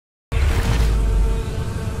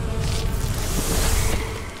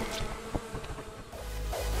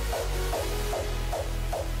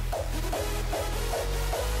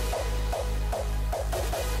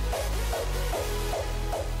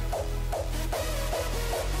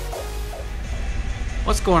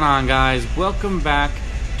What's going on, guys? Welcome back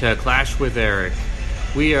to Clash with Eric.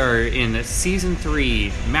 We are in Season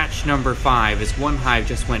 3, Match number 5, as Onehive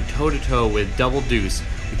just went toe-to-toe with Double Deuce.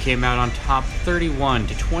 We came out on top 31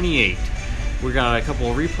 to 28. We got a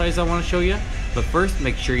couple of replays I want to show you, but first,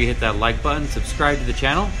 make sure you hit that like button, subscribe to the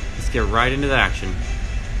channel. Let's get right into the action.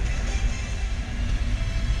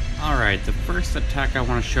 Alright, the first attack I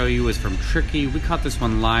want to show you is from Trickey. We caught this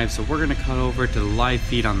one live, so we're going to cut over to the live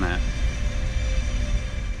feed on that.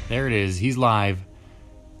 There it is, he's live.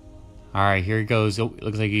 Alright, here he goes. Oh,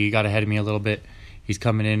 looks like he got ahead of me a little bit. He's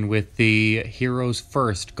coming in with the heroes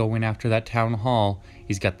first, going after that town hall.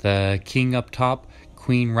 He's got the king up top,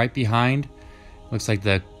 queen right behind. Looks like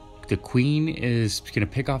the queen is going to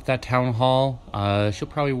pick off that town hall. She'll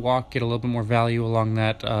probably get a little bit more value along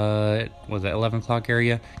that, 11 o'clock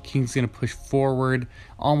area. King's going to push forward,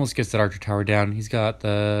 almost gets that archer tower down. He's got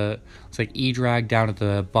looks like E-drag down at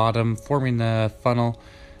the bottom, forming the funnel.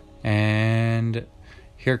 And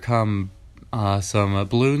here come some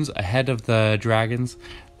balloons ahead of the dragons.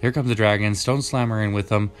 Here comes the dragons. Stone Slammer in with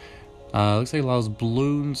them. Looks like a lot of those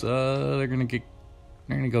balloons, they're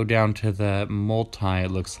gonna go down to the multi,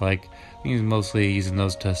 it looks like. I think he's mostly using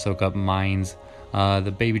those to soak up mines.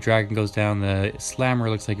 The baby dragon goes down. The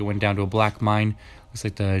slammer looks like it went down to a black mine. Looks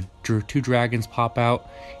like the two dragons pop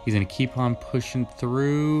out. He's gonna keep on pushing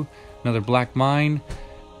through. Another black mine.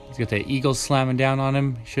 He's got the eagle slamming down on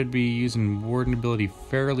him. He should be using warden ability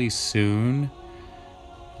fairly soon.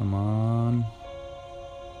 Come on.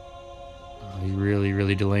 Oh, he's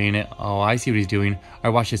really delaying it. Oh, I see what he's doing.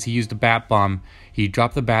 Alright, watch this. He used the bat bomb. He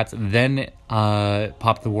dropped the bats, then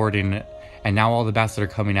popped the warden, and now all the bats that are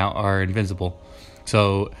coming out are invincible.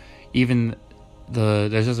 So even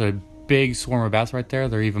there's just a big swarm of bats right there.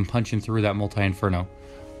 They're even punching through that multi-inferno.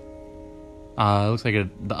 Looks like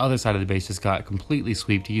the other side of the base just got completely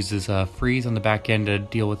sweeped. He uses freeze on the back end to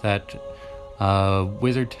deal with that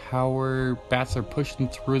wizard tower. Bats are pushing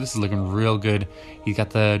through. This is looking real good. He's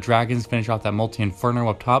got the dragons finish off that multi-inferno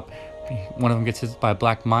up top. One of them gets hit by a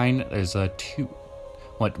black mine. There's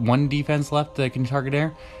one defense left that can target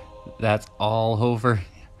air. That's all over.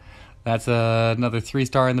 That's another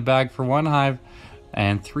 3-star in the bag for Onehive,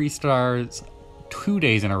 and 3 stars 2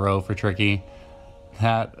 days in a row for Trickey.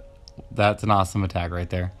 That's an awesome attack right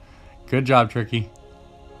there. Good job, Trickey.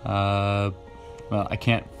 Well, I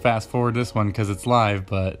can't fast forward this one because it's live,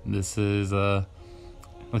 but this is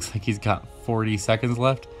looks like he's got 40 seconds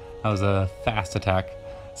left. That was a fast attack.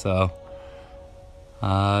 So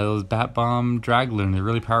those bat bomb dragloon are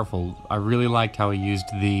really powerful. I really liked how he used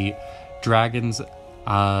the dragons.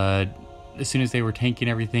 As soon as they were tanking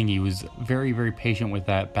everything, he was very patient with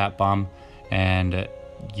that bat bomb and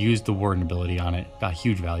used the warden ability on it. Got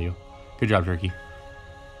huge value. Good job, Trickey.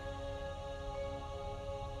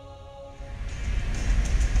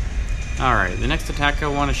 Alright, the next attack I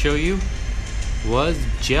want to show you was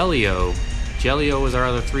Jellio. Jellio was our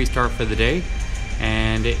other 3-star for the day,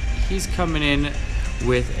 and he's coming in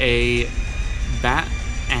with a bat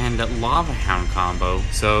and lava hound combo.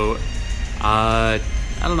 So I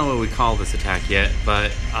don't know what we call this attack yet,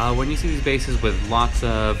 but when you see these bases with lots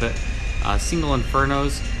of single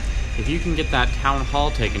infernos, if you can get that town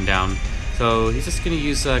hall taken down, so he's just going to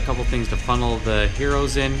use a couple things to funnel the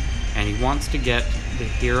heroes in, and he wants to get the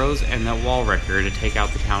heroes and that wall wrecker to take out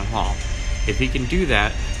the town hall. If he can do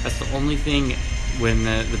that, that's the only thing when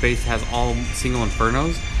the base has all single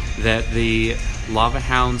infernos that the lava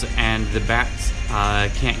hounds and the bats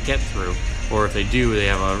can't get through, or if they do, they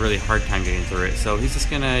have a really hard time getting through it. So he's just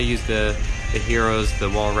going to use the heroes, the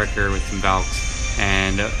wall wrecker with some valks,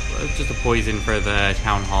 and just a poison for the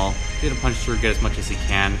town hall. He's going to punch through, get as much as he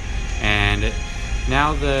can. And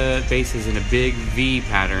now the base is in a big V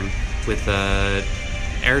pattern, with the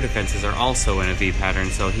air defenses are also in a V pattern,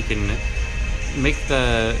 so he can make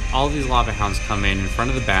all these lava hounds come in front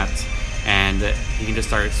of the bats, and he can just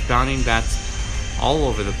start spawning bats all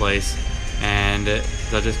over the place, and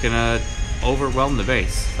they're just gonna overwhelm the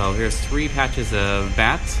base. So here's 3 patches of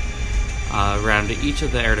bats around each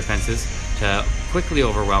of the air defenses to quickly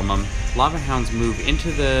overwhelm them. Lava hounds move into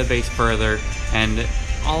the base further, and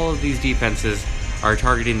all of these defenses are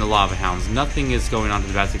targeting the lava hounds. Nothing is going on to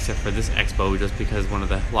the bats except for this expo, just because one of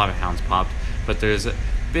the lava hounds popped. But there's a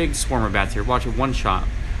big swarm of bats here. Watch it, one shot.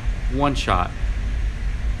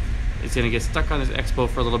 It's gonna get stuck on this expo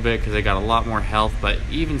for a little bit because they got a lot more health, but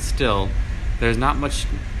even still, there's not much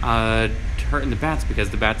hurting the bats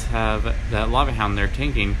because the bats have that lava hound they're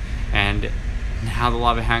tanking, and now the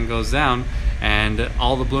lava hound goes down, and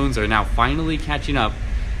all the balloons are now finally catching up,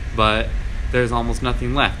 but there's almost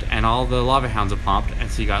nothing left, and all the lava hounds have popped,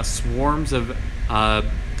 and so you got swarms of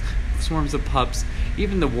swarms of pups.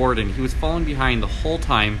 Even the warden, he was falling behind the whole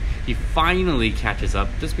time. He finally catches up,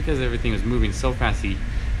 just because everything was moving so fast.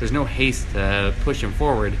 There's no haste to push him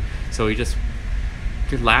forward, so he just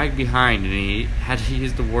lagged behind, and he had to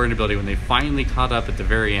use the warden ability when they finally caught up at the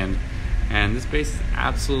very end. And this base is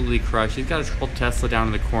absolutely crushed. He's got a troll Tesla down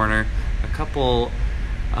in the corner, a couple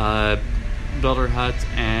builder huts,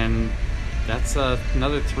 and that's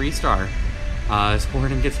another 3-star.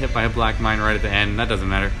 Warden gets hit by a black mine right at the end. That doesn't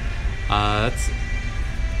matter.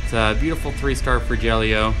 It's a beautiful 3-star for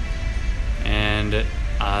Jelio, and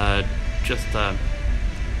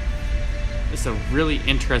it's a really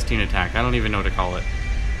interesting attack. I don't even know what to call it.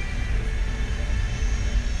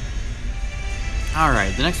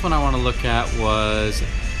 Alright, the next one I want to look at was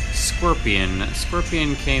Scorpion.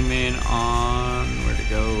 Scorpion came in on... where'd it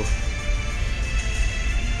go?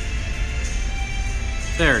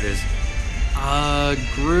 There it is.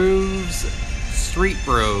 Groove's Street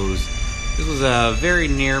Bros. This was a very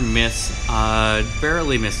near miss.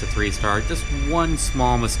 Barely missed a 3-star. Just one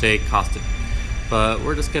small mistake cost it. But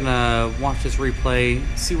we're just gonna watch this replay,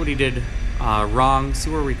 see what he did wrong,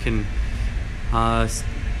 see where we can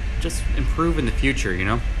just improve in the future, you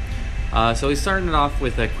know? So he's starting it off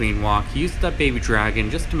with a queen walk. He used that baby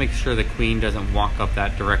dragon just to make sure the queen doesn't walk up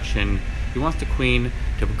that direction. He wants the queen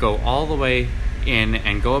to go all the way in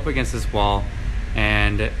and go up against this wall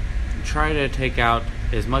and try to take out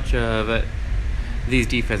as much of these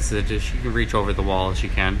defenses as she can reach over the wall as she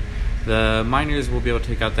can. The miners will be able to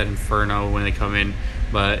take out that inferno when they come in,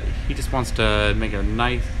 but he just wants to make a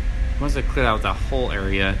nice, he wants to clear out that whole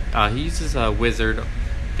area. He uses a wizard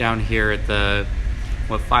down here at the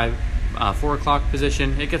 4 o'clock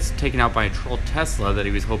position. It gets taken out by a troll Tesla that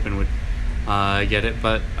he was hoping would get it,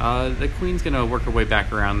 but the queen's gonna work her way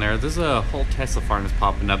back around there. There's a whole Tesla farm that's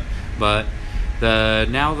popping up, but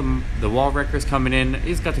now the wall wrecker's coming in.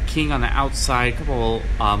 He's got the king on the outside. A couple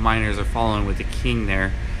miners are following with the king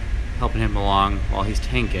there, helping him along while he's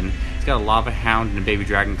tanking. He's got a lava hound and a baby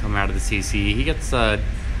dragon coming out of the CC. He gets a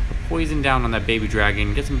poison down on that baby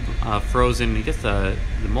dragon, gets him frozen. He gets the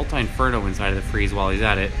multi-inferno inside of the freeze while he's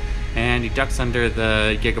at it, and he ducks under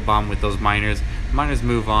the giga bomb with those miners. The miners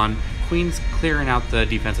move on. Queen's clearing out the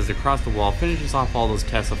defenses across the wall, finishes off all those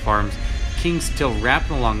Tesla farms. King's still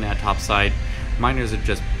wrapping along that top side. Miners are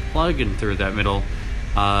just plugging through that middle.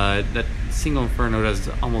 That single inferno does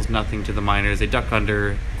almost nothing to the miners. They duck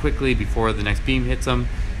under quickly before the next beam hits them.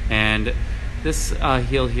 And this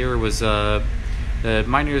heal here was the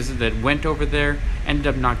miners that went over there ended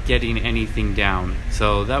up not getting anything down.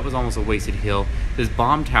 So that was almost a wasted heal. This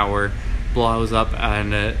bomb tower blows up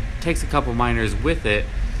and takes a couple miners with it.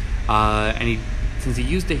 And since he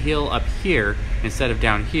used the heal up here instead of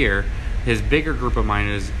down here, his bigger group of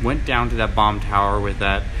miners went down to that bomb tower with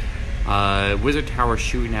that wizard tower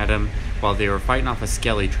shooting at him while they were fighting off a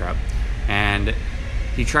skelly trap. And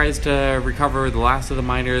he tries to recover the last of the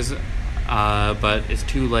miners, but it's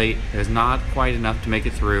too late. There's not quite enough to make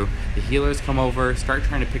it through. The healers come over, start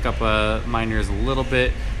trying to pick up miners a little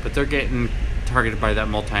bit, but they're getting targeted by that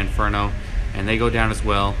multi-inferno, and they go down as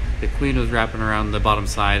well. The queen was wrapping around the bottom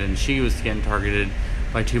side, and she was getting targeted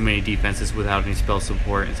by too many defenses without any spell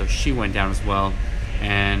support, and so she went down as well.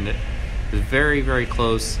 And it was very, very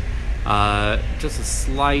close. Just a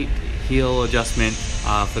slight heal adjustment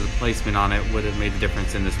for the placement on it would have made the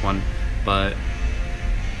difference in this one, but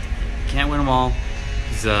can't win them all.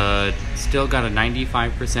 He's still got a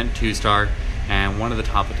 95% 2-star and one of the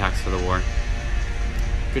top attacks for the war.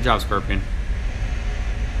 Good job, Scorpion.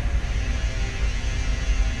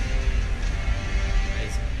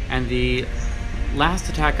 And the last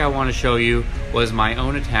attack I want to show you was my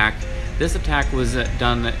own attack. This attack was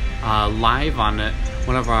done live on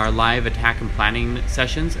one of our live attack and planning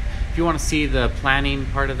sessions. If you want to see the planning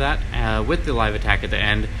part of that with the live attack at the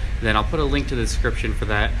end, then I'll put a link to the description for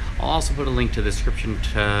that. I'll also put a link to the description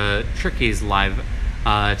to Trickey's live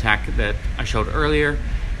attack that I showed earlier.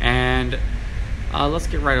 And let's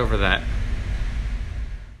get right over that.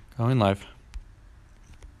 Going live.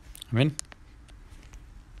 I'm in.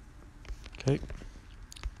 Okay.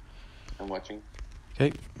 I'm watching.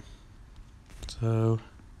 Okay. So,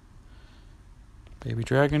 baby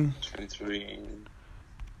dragon. 23.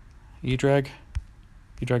 E-drag.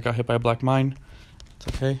 E-drag got hit by a black mine. It's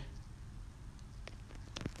okay.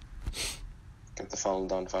 Got the funnel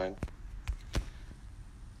down fine.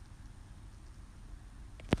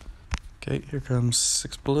 Okay, here comes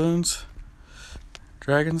 6 balloons.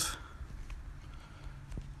 Dragons.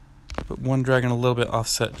 Put one dragon a little bit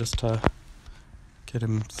offset just to get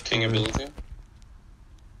him through. King ability.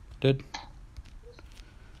 Did.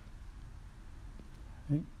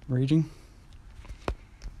 Okay, raging.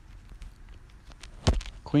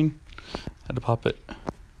 queen. Had to pop it.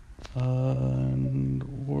 And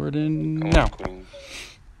warden. I No. want queen.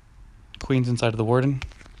 Queen's inside of the warden.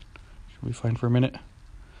 Should be fine for a minute.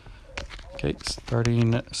 Okay,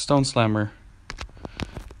 starting stone slammer.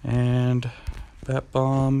 And bat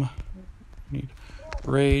bomb. Need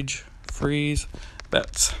rage, freeze,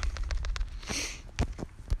 bats.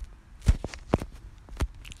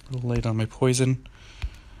 A little late on my poison.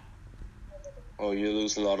 Oh, you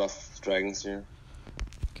lose a lot of dragons here.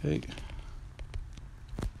 Okay.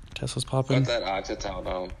 Tesla's popping. Got that archer tower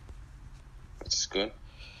down, which is good.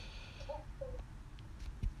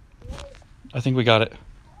 I think we got it.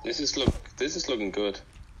 This is looking good.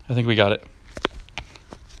 I think we got it.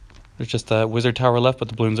 There's just the wizard tower left, but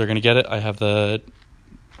the balloons are going to get it. I have You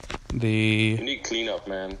need cleanup,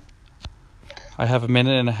 man. I have a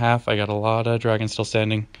minute and a half. I got a lot of dragons still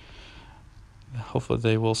standing. Hopefully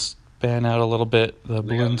they will span out a little bit, the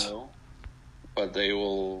balloons. No, but they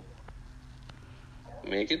will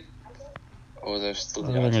make it. Or they're still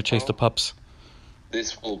They're going to chase the pups.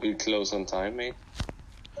 This will be close on time, mate.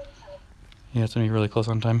 Yeah, it's going to be really close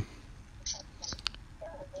on time.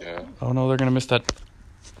 Yeah. Oh no, they're going to miss that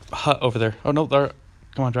hut over there. Oh no, they're...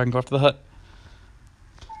 Come on, dragon, go after the hut.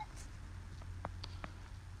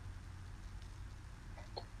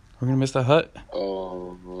 We're going to miss that hut.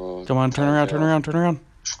 Oh. Come on, turn around.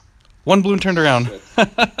 One balloon turned around.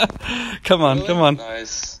 Come on, Really? come on.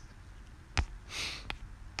 Nice.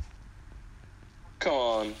 Come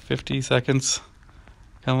on. 50 seconds.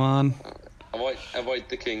 Come on. Avoid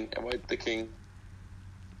the king. Avoid the king.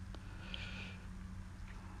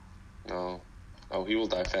 No. Oh, he will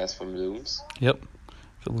die fast from balloons. Yep.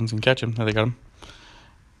 If the balloons can catch him. There, they got him.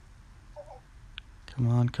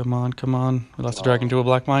 Come on. We lost the dragon to a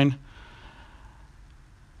black mine.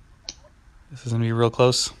 This is going to be real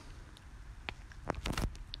close.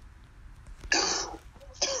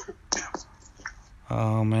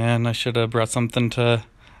 Oh man, I should have brought something to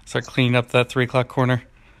start cleaning up that 3 o'clock corner.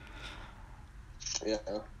 Yeah.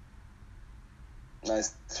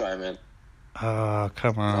 Nice try, man. Oh,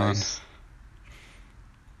 come on. Nice.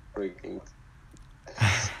 Freaking.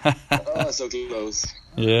 Oh, so close.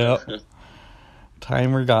 Yep.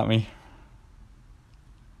 Timer got me.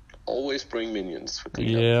 Always bring minions for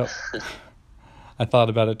cleanup. Yep. I thought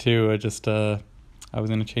about it too. I just, I was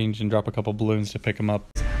going to change and drop a couple balloons to pick them up.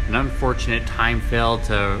 An unfortunate time fail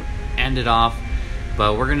to end it off,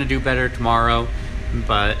 but we're going to do better tomorrow.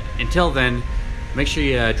 But until then, make sure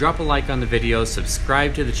you drop a like on the video,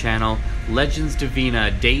 subscribe to the channel. Legends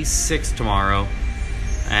Divina, day 6 tomorrow.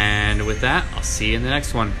 And with that, I'll see you in the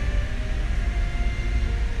next one.